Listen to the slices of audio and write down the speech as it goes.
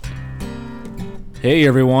Hey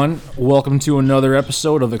everyone, welcome to another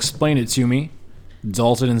episode of Explain It To Me.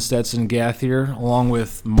 Dalton and Stetson Gath here, along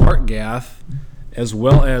with Mark Gath, as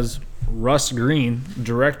well as Russ Green,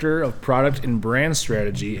 Director of Product and Brand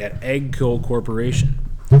Strategy at AGCO Corporation.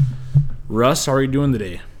 Russ, how are you doing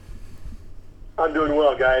today? I'm doing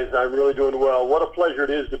well, guys. I'm really doing well. What a pleasure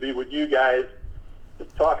it is to be with you guys to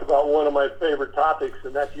talk about one of my favorite topics,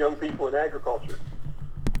 and that's young people in agriculture.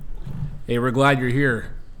 Hey, we're glad you're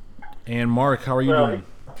here. And Mark, how are you doing?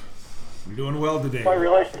 I'm doing well today. My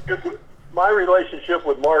relationship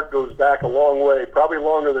with Mark goes back a long way, probably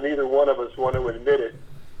longer than either one of us want to admit it.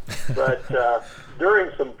 But during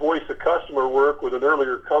some voice of customer work with an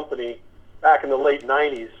earlier company back in the late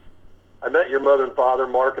 90s, I met your mother and father,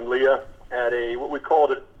 Mark and Leah, at what we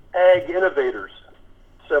called an Ag Innovators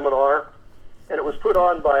seminar. And it was put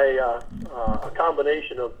on by a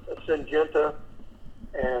combination of Syngenta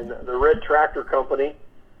and the Red Tractor Company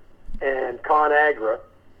and ConAgra,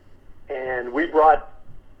 and we brought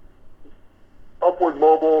Upward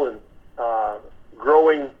Mobile and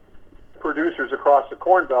growing producers across the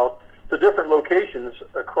Corn Belt to different locations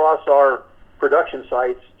across our production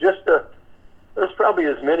sites. There's probably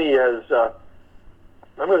as many as, I'm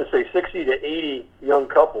going to say 60 to 80 young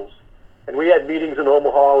couples. And we had meetings in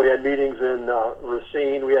Omaha, we had meetings in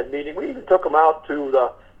Racine, we even took them out to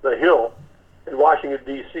the Hill in Washington,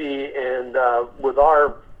 D.C., and with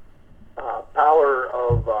our power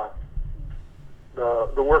of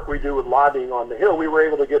the work we do with lobbying on the Hill, we were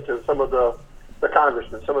able to get to some of the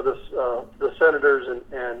congressmen, some of the senators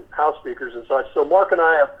and House speakers and such. So Mark and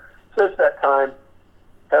I have, since that time,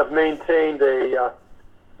 have maintained a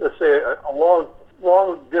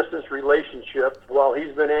long distance relationship. While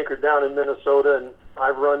he's been anchored down in Minnesota, and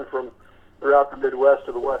I've run from throughout the Midwest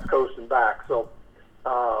to the West Coast and back. So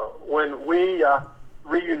when we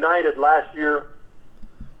reunited last year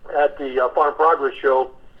at the Farm Progress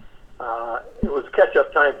Show, it was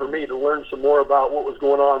catch-up time for me to learn some more about what was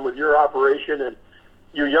going on with your operation, and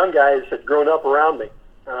you young guys had grown up around me.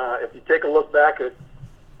 If you take a look back at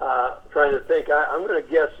trying to think, I'm going to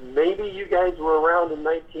guess maybe you guys were around in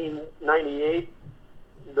 1998,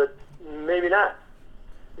 but maybe not.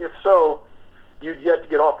 If so, you'd yet to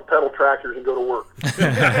get off the pedal tractors and go to work.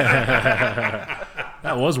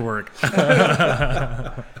 That was work.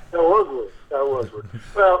 That was work.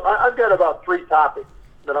 Well, I've got about 3 topics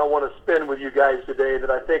that I want to spin with you guys today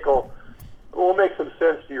that I think will make some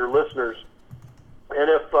sense to your listeners. And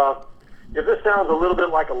if this sounds a little bit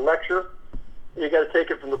like a lecture, you got to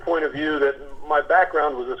take it from the point of view that my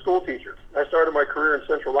background was a school teacher. I started my career in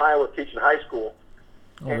Central Iowa teaching high school.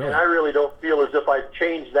 Really? And I really don't feel as if I've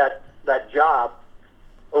changed that job.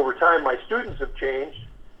 Over time, my students have changed,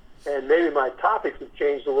 and maybe my topics have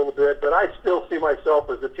changed a little bit, but I still see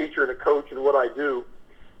myself as a teacher and a coach in what I do.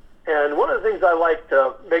 And one of the things I like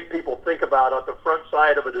to make people think about at the front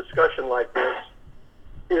side of a discussion like this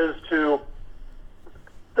is to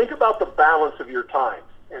think about the balance of your time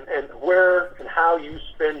and where and how you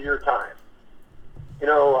spend your time. You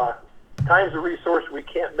know, time's a resource we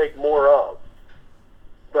can't make more of,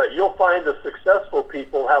 but you'll find the successful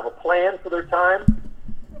people have a plan for their time,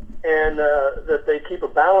 and that they keep a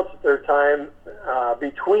balance of their time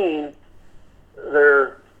between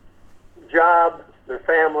their job, their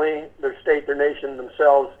family, their state, their nation,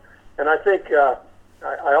 themselves. And I think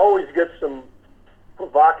I always get some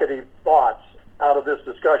provocative thoughts out of this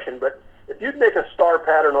discussion, but if you'd make a star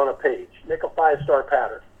pattern on a page, make a 5-star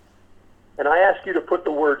pattern, and I ask you to put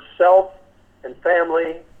the words self and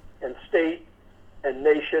family and state and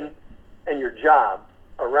nation and your job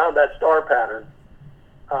around that star pattern,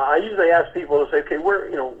 I usually ask people to say, okay,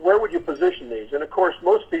 where would you position these? And of course,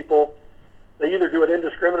 most people, they either do it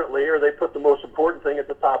indiscriminately or they put the most important thing at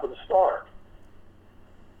the top of the star.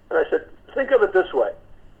 And I said, think of it this way.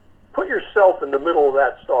 Put yourself in the middle of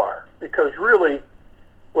that star, because really,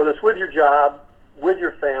 whether it's with your job, with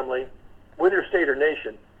your family, with your state or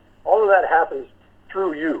nation, all of that happens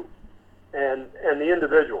through you and the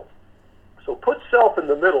individual. So put self in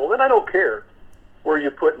the middle, and I don't care where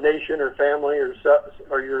you put nation or family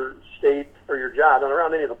or your state or your job, not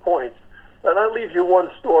around any of the points. And that leaves you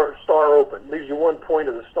one star open, leaves you one point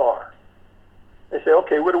of the star. They say,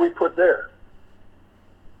 okay, what do we put there?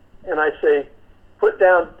 And I say, put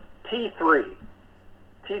down T3,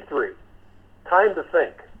 time to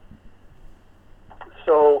think.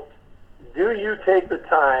 So do you take the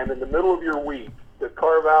time in the middle of your week to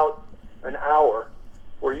carve out an hour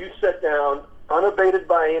where you sit down, unabated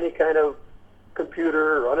by any kind of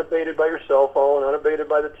computer, or unabated by your cell phone, unabated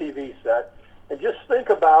by the TV set, and just think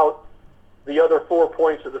about the other 4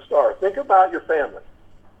 points of the star? Think about your family.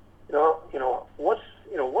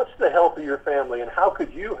 What's the health healthier family, and how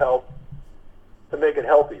could you help to make it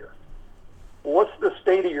healthier? What's the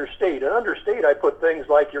state of your state? And under state, I put things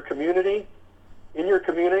like your community. In your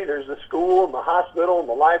community, there's the school and the hospital and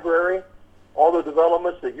the library, all the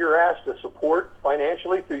developments that you're asked to support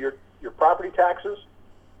financially through your property taxes.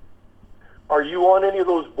 Are you on any of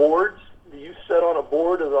those boards? Do you sit on a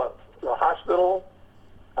board of the hospital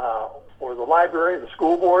or the library, the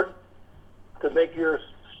school board, to make your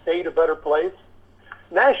state a better place?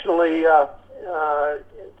 Nationally,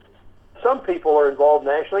 some people are involved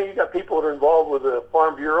nationally. You've got people that are involved with the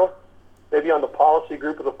Farm Bureau, maybe on the policy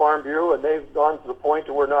group of the Farm Bureau, and they've gone to the point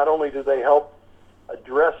to where not only do they help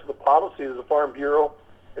address the policies of the Farm Bureau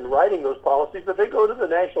in writing those policies, but they go to the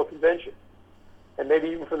National Convention. And maybe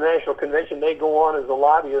even from the National Convention, they go on as a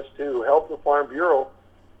lobbyist to help the Farm Bureau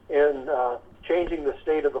in changing the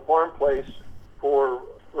state of the farm place for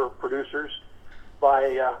producers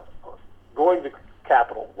by going to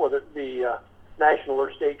capital, whether it be national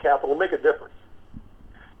or state capital, make a difference.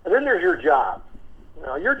 And then there's your job.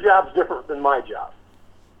 Now, your job's different than my job.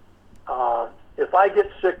 If I get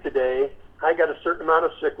sick today, I got a certain amount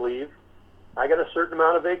of sick leave. I got a certain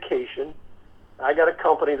amount of vacation. I got a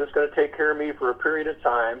company that's going to take care of me for a period of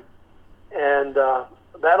time. And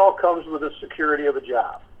that all comes with the security of a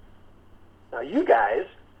job. Now, you guys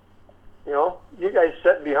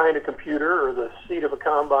sitting behind a computer or the seat of a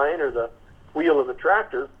combine or the wheel of a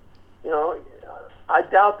tractor, I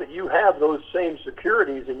doubt that you have those same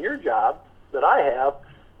securities in your job that I have,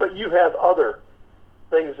 but you have other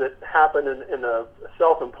things that happen in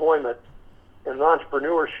self-employment and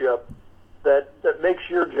entrepreneurship that makes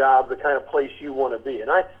your job the kind of place you want to be.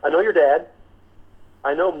 And I know your dad.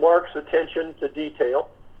 I know Mark's attention to detail.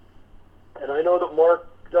 And I know that Mark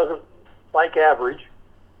doesn't like average.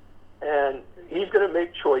 And he's going to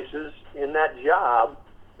make choices in that job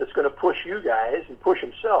that's going to push you guys and push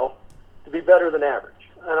himself to be better than average.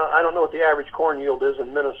 And I don't know what the average corn yield is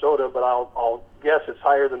in Minnesota, but I'll guess it's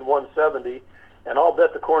higher than 170. And I'll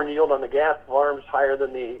bet the corn yield on the gas farm's higher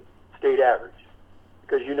than the state average,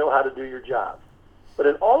 because you know how to do your job. But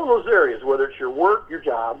in all of those areas, whether it's your work, your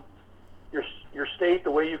job, your state,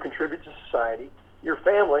 the way you contribute to society, your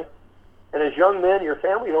family, and as young men, your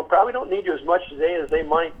family, probably don't need you as much today as they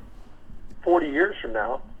might 40 years from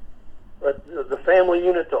now. But the family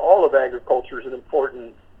unit to all of agriculture is an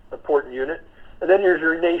important unit. And then there's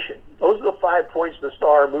your nation. Those are the 5 points of the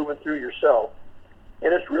star moving through yourself.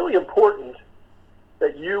 And it's really important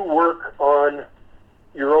that you work on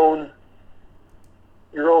your own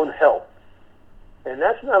health. And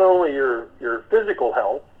that's not only your physical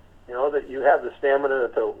health, that you have the stamina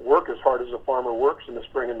to work as hard as a farmer works in the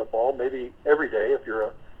spring and the fall, maybe every day if you're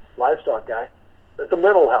a livestock guy, but the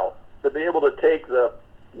mental health, to be able to take the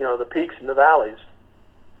peaks and the valleys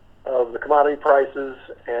of the commodity prices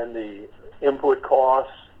and the input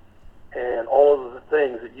costs and all of the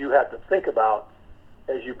things that you have to think about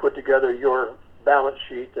as you put together your balance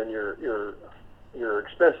sheet and your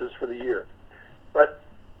expenses for the year. But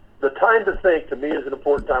the time to think, to me, is an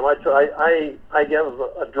important time. I give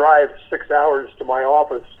a drive 6 hours to my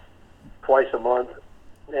office twice a month,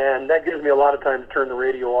 and that gives me a lot of time to turn the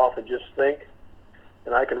radio off and just think,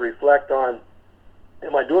 and I can reflect on,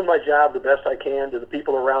 am I doing my job the best I can? Do the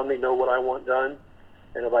people around me know what I want done?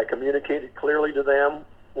 And have I communicated clearly to them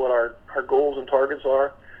what our goals and targets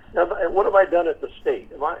are? Now, what have I done at the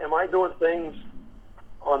state? Am I doing things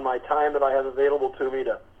on my time that I have available to me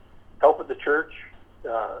to help at the church,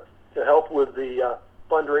 to help with the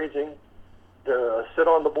fundraising, to sit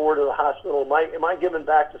on the board of the hospital? Am I giving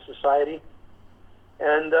back to society?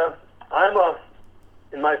 And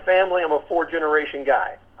in my family, I'm a 4-generation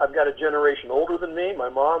guy. I've got a generation older than me, my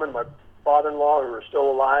mom and my father-in-law, who are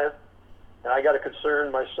still alive, and I got to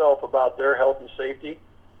concern myself about their health and safety.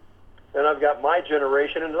 And I've got my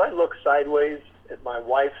generation, and as I look sideways at my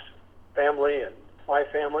wife's family and my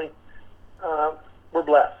family, we're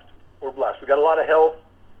blessed. We're blessed. We've got a lot of health.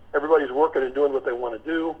 Everybody's working and doing what they want to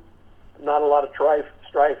do. Not a lot of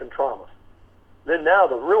strife and trauma. Then now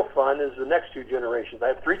the real fun is the next 2 generations. I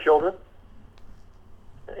have 3 children.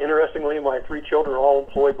 Interestingly, my 3 children are all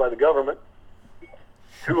employed by the government.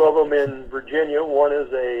 2 of them in Virginia. One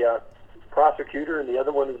is a prosecutor, and the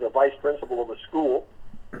other one is a vice principal of a school.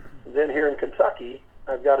 And then here in Kentucky,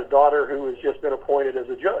 I've got a daughter who has just been appointed as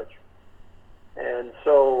a judge. And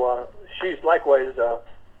so she's likewise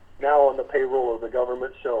now on the payroll of the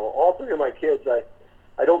government. So all 3 of my kids,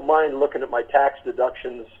 I don't mind looking at my tax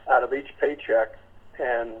deductions out of each paycheck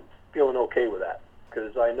and feeling okay with that,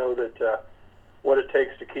 because I know that what it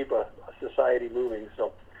takes to keep a society moving.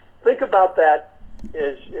 So think about that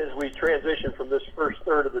as we transition from this first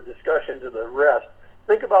third of the discussion to the rest.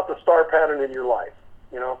 think about the star pattern in your life.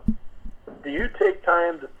 Do you take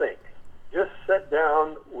time to think? Just sit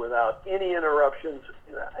down without any interruptions,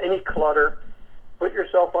 any clutter. Put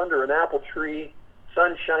yourself under an apple tree,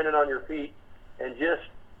 sun shining on your feet, and just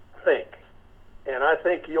think. And I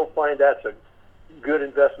think you'll find that's a good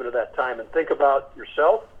investment of that time. And think about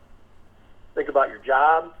yourself. Think about your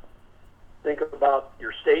job. Think about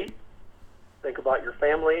your state. Think about your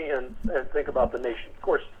family, and think about the nation. Of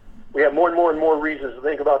course, we have more and more reasons to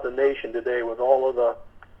think about the nation today with all of the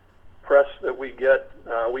press that we get.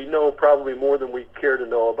 We know probably more than we care to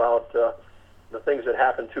know about the things that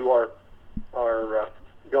happen to our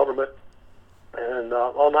government. And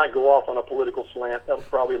I'll not go off on a political slant. That'll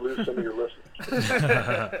probably lose some of your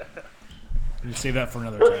listeners. You save that for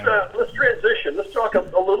another time. Let's transition. Let's talk a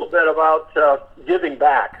little bit about giving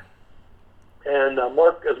back. And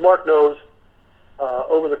as Mark knows,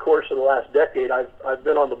 over the course of the last decade, I've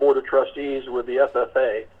been on the board of trustees with the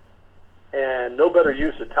FFA, and no better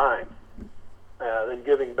use of time than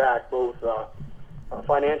giving back both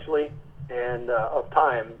financially and of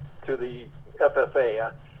time to the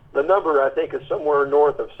FFA. The number, I think, is somewhere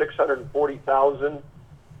north of 640,000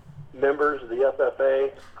 members of the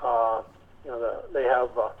FFA. They have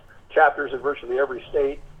chapters in virtually every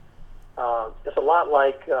state. It's a lot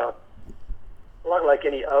like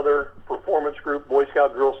any other performance group, Boy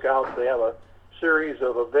Scout, Girl Scouts. They have a series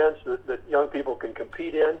of events that young people can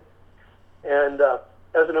compete in. And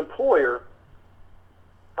as an employer,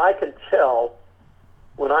 I can tell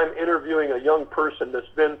when I'm interviewing a young person that's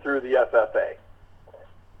been through the FFA.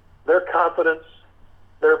 Their confidence,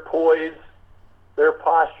 their poise, their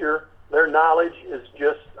posture, their knowledge is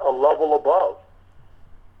just a level above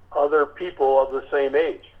other people of the same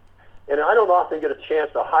age. And I don't often get a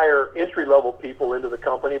chance to hire entry-level people into the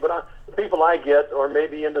company, but the people I get are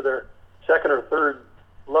maybe into their second or third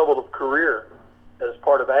level of career as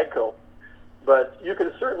part of AGCO. But you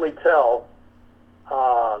can certainly tell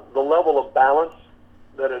the level of balance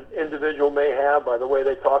that an individual may have by the way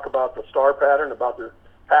they talk about the star pattern, about their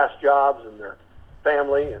past jobs and their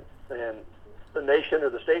family and the nation or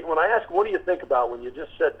the state. When I ask, what do you think about when you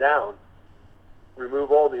just sit down,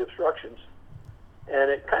 remove all the obstructions, and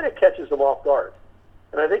it kind of catches them off guard.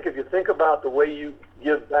 And I think if you think about the way you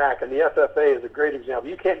give back, and the FFA is a great example,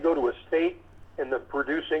 you can't go to a state in the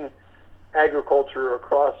producing agriculture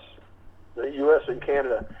across the U.S. and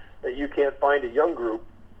Canada that you can't find a young group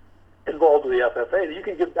involved with the FFA that you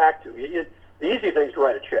can give back to. The easy thing is to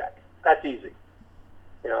write a check. That's easy.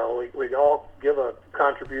 We all give a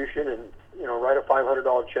contribution and, write a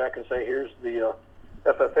 $500 check and say, here's the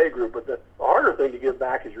FFA group. But the harder thing to give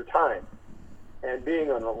back is your time. And being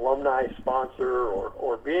an alumni sponsor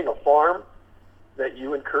or being a farm that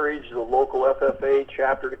you encourage the local FFA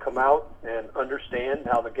chapter to come out and understand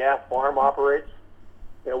how the GAF farm operates.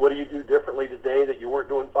 What do you do differently today that you weren't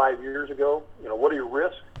doing 5 years ago? What are your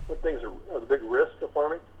risks? What things are the big risks of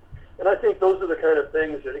farming? And I think those are the kind of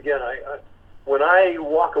things that, again, when I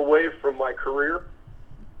walk away from my career,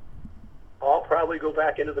 I'll probably go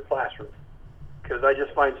back into the classroom because I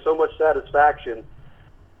just find so much satisfaction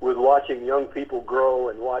with watching young people grow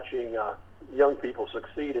and watching young people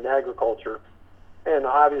succeed in agriculture. And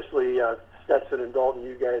obviously, Stetson and Dalton,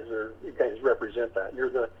 you guys represent that.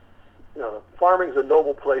 Farming's a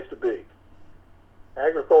noble place to be.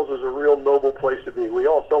 Agriculture is a real noble place to be. We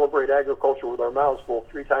all celebrate agriculture with our mouths full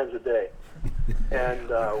 3 times a day. And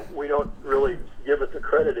we don't really give it the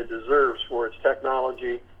credit it deserves for its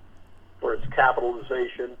technology, for its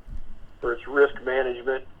capitalization, for its risk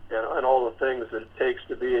management, and all the things that it takes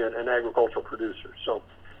to be an agricultural producer. So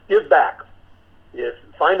give back.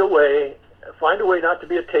 Find a way not to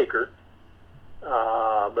be a taker,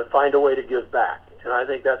 but find a way to give back. And I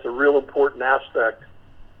think that's a real important aspect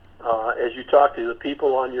as you talk to the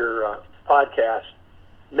people on your podcast.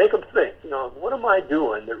 Make them think, what am I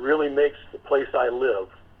doing that really makes the place I live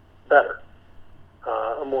better,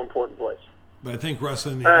 a more important place? But I think, Russ,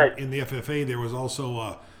 in the FFA, there was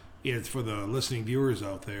also, it's for the listening viewers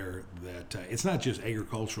out there, that it's not just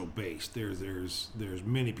agricultural based. There's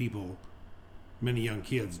many people, many young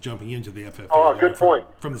kids jumping into the FFA. Oh, good point.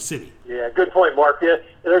 From the city. Yeah, good point, Mark. Yeah,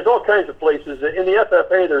 there's all kinds of places. In the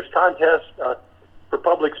FFA, there's contests for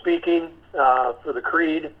public speaking, for the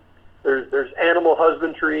creed. There's animal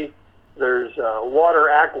husbandry. There's water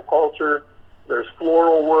aquaculture. There's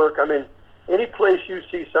floral work. I mean, any place you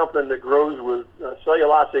see something that grows with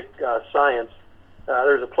cellulosic science,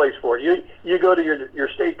 there's a place for it. You go to your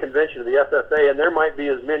state convention of the FFA, and there might be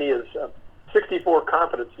as many as 64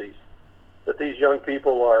 competencies that these young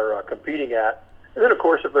people are competing at. And then, of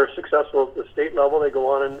course, if they're successful at the state level, they go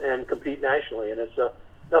on and compete nationally. And it's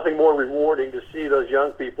nothing more rewarding to see those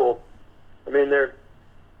young people. I mean,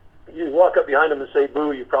 you walk up behind them and say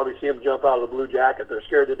boo, you probably see them jump out of the blue jacket. They're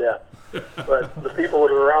scared to death. But the people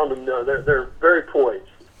that are around them, they're very poised.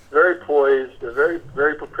 Very poised. They're very,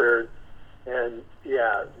 very prepared. And,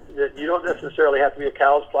 yeah, you don't necessarily have to be a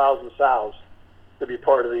cows, plows, and sows to be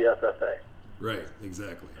part of the FFA. Right,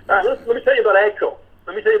 exactly. All right, let me tell you about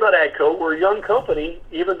AGCO. We're a young company,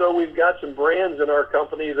 even though we've got some brands in our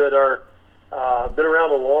company that are been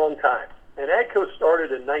around a long time. And AGCO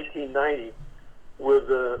started in 1990 with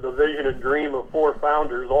the vision and dream of 4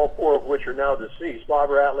 founders, all 4 of which are now deceased: Bob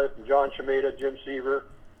Ratliff, and John Shimeda, Jim Seaver,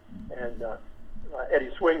 and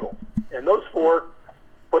Eddie Swingle. And those 4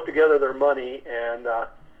 put together their money and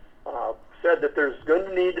said that there's going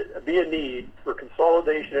to be a need for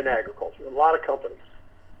consolidation in agriculture. A lot of companies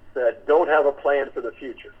that don't have a plan for the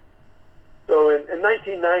future. So in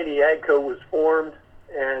 1990, AGCO was formed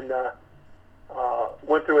and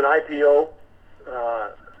went through an IPO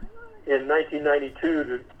in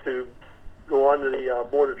 1992 to go on to the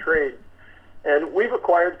Board of Trade. And we've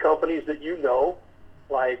acquired companies that you know,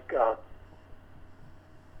 like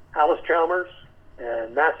Allis-Chalmers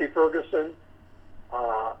and Massey Ferguson,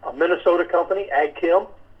 a Minnesota company, AgChem,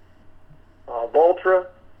 Valtra,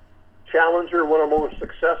 Challenger. One of our most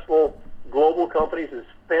successful global companies is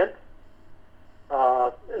Fendt.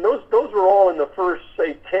 And those were all in the first,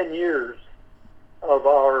 say, 10 years of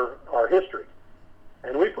our history.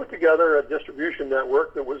 And we put together a distribution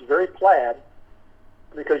network that was very plaid,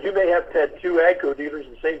 because you may have had 2 AGCO dealers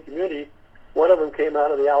in the same community. One of them came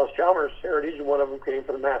out of the Allis-Chalmers heritage, and one of them came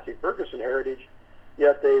from the Massey Ferguson heritage,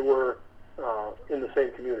 yet they were in the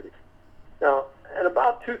same community. Now, in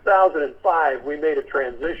about 2005, we made a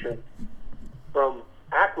transition from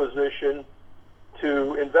acquisition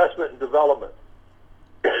to investment and development.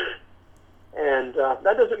 And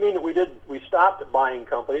that doesn't mean that we stopped buying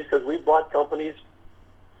companies, because we bought companies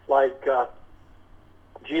like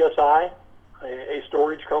GSI, a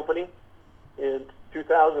storage company, in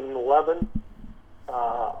 2011.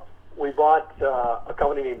 We bought a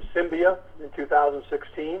company named Symbia in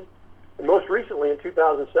 2016. And most recently, in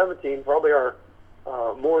 2017, probably our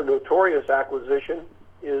more notorious acquisition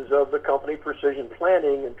is of the company Precision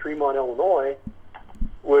Planting in Tremont, Illinois,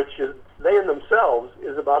 which is, they in themselves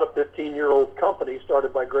is about a 15-year-old company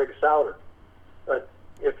started by Greg Souter. But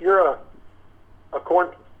if you're a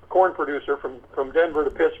corn producer from Denver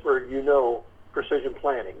to Pittsburgh, you know Precision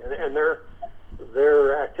Planting. And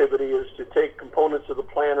their activity is to take components of the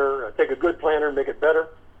planter, take a good planter and make it better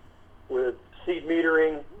with seed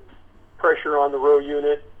metering, pressure on the row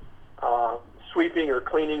unit, sweeping or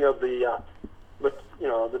cleaning of the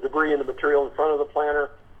debris and the material in front of the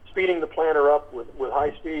planter, speeding the planter up with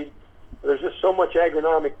high speed. There's just so much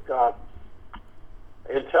agronomic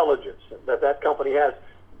intelligence that company has.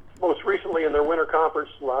 Most recently, in their winter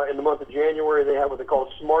conference in the month of January, they have what they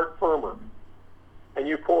call Smart Firmer. And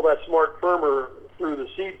you pull that Smart Firmer through the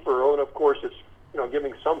seed furrow, and of course it's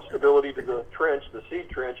giving some stability to the trench, the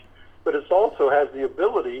seed trench, but it also has the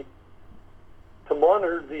ability to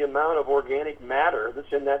monitor the amount of organic matter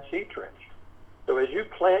that's in that seed trench. So as you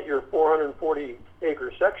plant your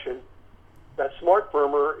 440-acre section, that Smart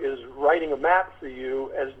Firmer is writing a map for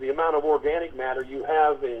you as the amount of organic matter you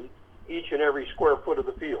have in each and every square foot of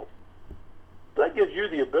the field. So that gives you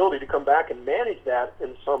the ability to come back and manage that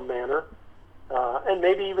in some manner, and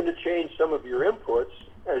maybe even to change some of your inputs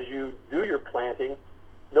as you do your planting,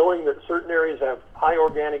 knowing that certain areas have high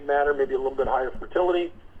organic matter, maybe a little bit higher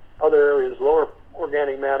fertility, other areas lower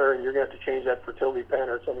organic matter, and you're going to have to change that fertility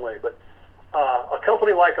pattern in some way. But a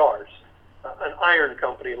company like ours, an iron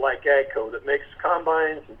company like AGCO that makes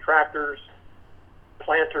combines and tractors,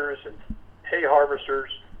 planters and hay harvesters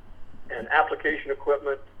and application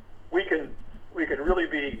equipment, we can really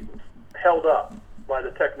be held up by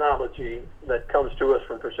the technology that comes to us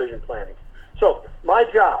from Precision Planting. So my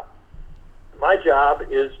job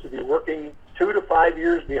is to be working 2 to 5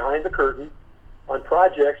 years behind the curtain on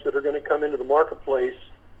projects that are going to come into the marketplace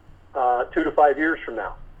 2 to 5 years from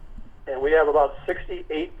now. And we have about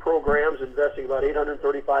 68 programs investing about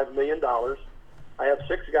 $835 million. I have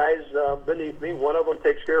 6 guys beneath me. One of them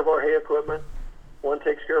takes care of our hay equipment. One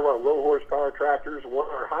takes care of our low horsepower tractors. One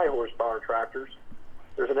our high horsepower tractors.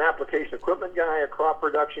 There's an application equipment guy, a crop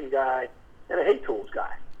production guy, and a hay tools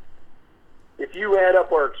guy. If you add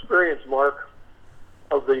up our experience, Mark,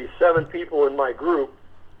 of the 7 people in my group,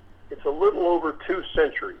 it's a little over 2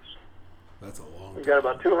 centuries. That's a long time. We've got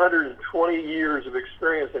about 220 years of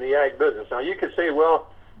experience in the ag business. Now, you could say,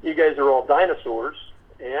 well, you guys are all dinosaurs.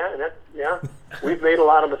 Yeah, we've made a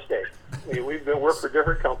lot of mistakes. We've been worked for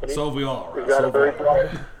different companies. So we all. We've got a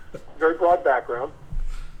very broad background.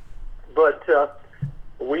 But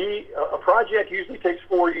a project usually takes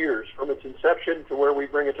 4 years from its inception to where we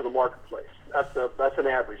bring it to the marketplace. That's an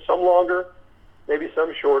average. Some longer, maybe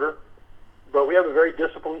some shorter, but we have a very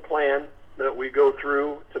disciplined plan that we go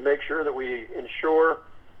through to make sure that we ensure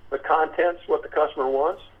the content's what the customer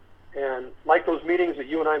wants. And like those meetings that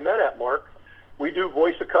you and I met at, Mark, we do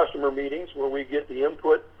voice of customer meetings where we get the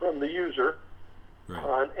input from the user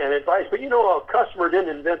and advice. But a customer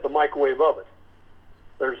didn't invent the microwave oven.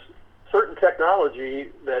 There's certain technology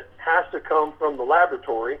that has to come from the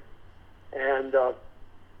laboratory, and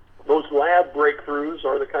those lab breakthroughs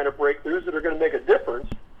are the kind of breakthroughs that are going to make a difference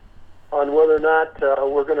on whether or not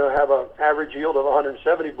we're going to have an average yield of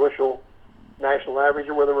 170 bushel national average,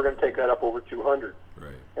 or whether we're going to take that up over 200.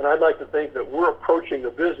 Right. And I'd like to think that we're approaching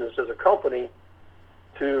the business as a company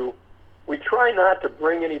we try not to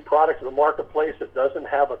bring any product to the marketplace that doesn't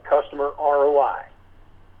have a customer ROI.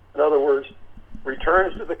 In other words,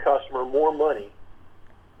 returns to the customer more money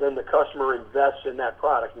than the customer invests in that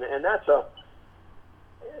product. And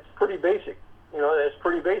it's pretty basic. It's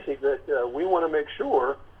pretty basic that we want to make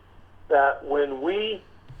sure that when we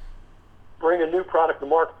bring a new product to the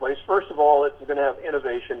marketplace, first of all, it's going to have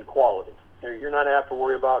innovation and quality. You're not going to have to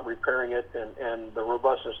worry about repairing it and the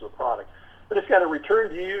robustness of the product. But it's got to return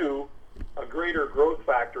to you a greater growth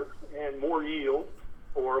factor and more yield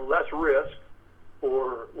or less risk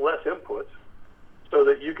or less inputs so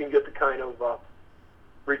that you can get the kind of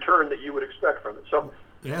return that you would expect from it. So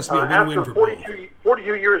it has to be a win-win after for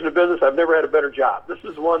 42 years in the business, I've never had a better job. This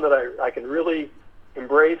is one that I can really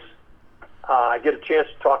embrace. I get a chance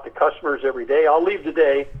to talk to customers every day. I'll leave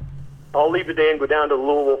today and go down to the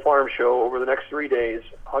Louisville Farm Show over the next 3 days.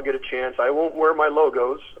 I'll get a chance. I won't wear my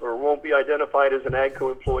logos or won't be identified as an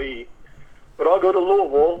AGCO employee, but I'll go to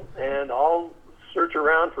Louisville and I'll search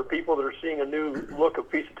around for people that are seeing a new look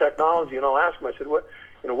of piece of technology, and I'll ask them. I said,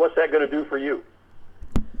 what's that going to do for you?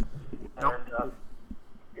 And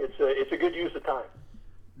it's a good use of time.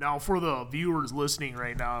 Now, for the viewers listening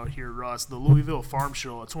right now here, Russ, the Louisville Farm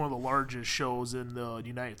Show, it's one of the largest shows in the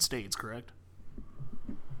United States, correct?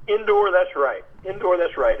 Indoor, that's right. And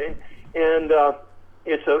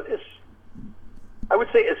I would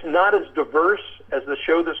say it's not as diverse as the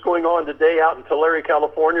show that's going on today out in Tulare,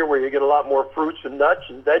 California, where you get a lot more fruits and nuts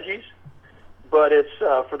and veggies. But it's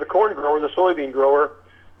for the corn grower, the soybean grower,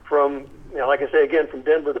 from like I say again, from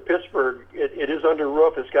Denver to Pittsburgh. It is under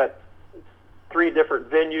roof. It's got 3 different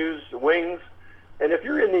venues, wings, and if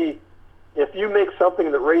you make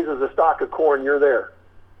something that raises a stalk of corn, you're there.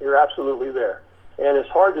 You're absolutely there. And it's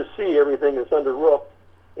hard to see everything that's under roof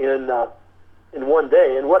in one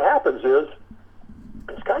day. And what happens is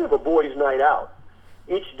it's kind of a boys' night out.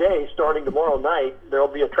 Each day, starting tomorrow night, there'll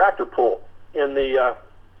be a tractor pull in the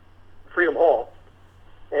Freedom Hall,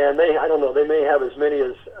 and they may have as many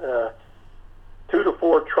as 2 to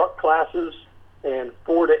 4 truck classes and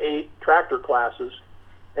 4 to 8 tractor classes.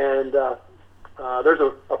 And there's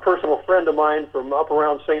a personal friend of mine from up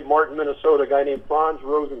around St. Martin, Minnesota, a guy named Franz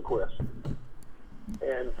Rosenquist.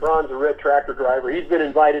 And Franz is a red tractor driver. He's been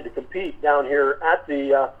invited to compete down here at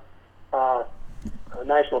the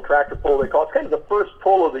National Tractor Pull, they call it. It's kind of the first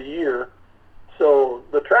pull of the year. So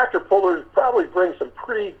the tractor pullers probably bring some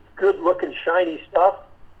pretty good-looking, shiny stuff.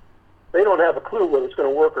 They don't have a clue whether it's going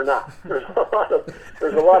to work or not. There's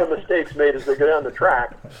a lot of mistakes made as they go down the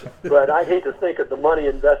track. But I hate to think of the money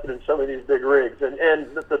invested in some of these big rigs. And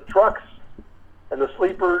the trucks and the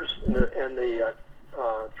sleepers and the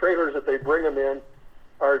trailers that they bring them in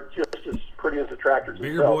are just as pretty as the tractors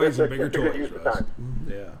Bigger themselves. boys and bigger toys. Good use of time.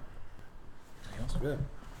 Yeah. That's good.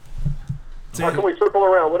 How can we circle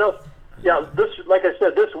around? What else? Yeah, like I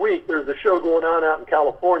said, this week there's a show going on out in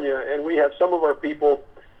California, and we have some of our people.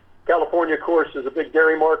 California, of course, is a big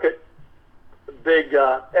dairy market, a big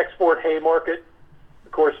export hay market,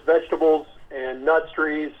 of course, vegetables and nuts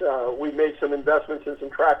trees. We've made some investments in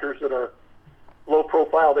some tractors that are low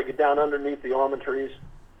profile that get down underneath the almond trees.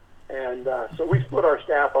 And so we split our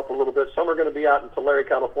staff up a little bit. Some are going to be out in Tulare,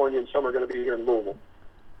 California, and some are going to be here in Louisville.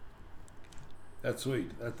 That's sweet.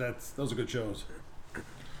 Those are good shows.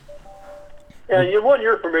 And one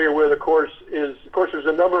you're familiar with, of course, there's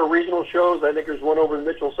a number of regional shows. I think there's one over in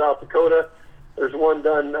Mitchell, South Dakota. There's one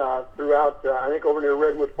done throughout, I think, over near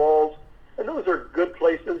Redwood Falls. And those are good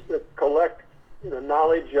places to collect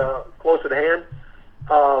knowledge close at hand.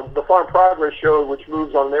 The Farm Progress Show, which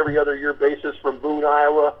moves on an every other year basis from Boone,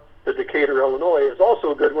 Iowa to Decatur, Illinois, is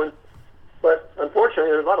also a good one. But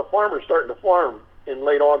unfortunately, there's a lot of farmers starting to farm in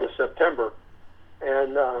late August, September.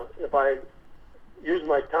 And if I use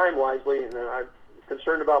my time wisely, and I'm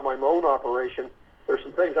concerned about my own operation, there's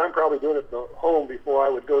some things I'm probably doing at the home before I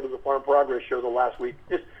would go to the Farm Progress Show the last week.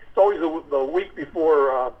 It's always the week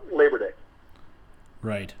before Labor Day.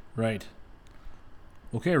 Right.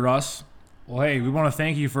 Okay, Russ. Well, hey, we want to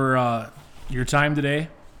thank you for your time today,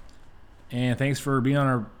 and thanks for being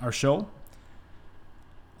on our show.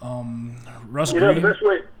 Russ Green.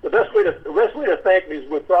 The best way to thank me is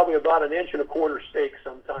with probably about 1 1/4 inch steak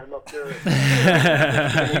sometime up there.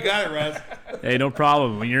 You got it, Russ. Hey, no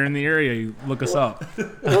problem. When you're in the area, you look us up.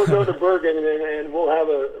 We'll go to Bergen and we'll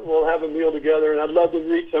have a meal together. And I'd love to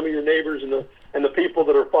meet some of your neighbors and the people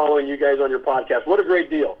that are following you guys on your podcast. What a great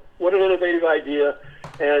deal! What an innovative idea!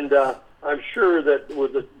 And I'm sure that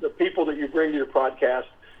with the people that you bring to your podcast,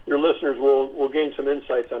 your listeners will gain some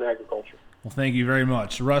insights on agriculture. Well, thank you very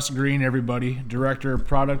much. Russ Green, everybody, Director of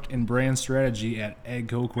Product and Brand Strategy at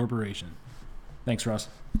AGCO Corporation. Thanks, Russ.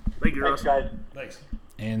 Thank you, Thanks, Russ. guys. Thanks.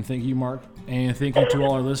 And thank you, Mark. And thank you to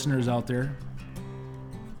all our listeners out there.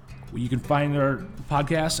 You can find our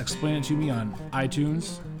podcast, Explain It To Me, on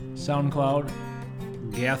iTunes, SoundCloud,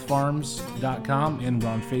 gathfarms.com, and we're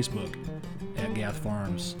on Facebook at Gath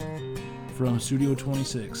Farms. From Studio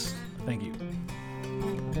 26, thank you.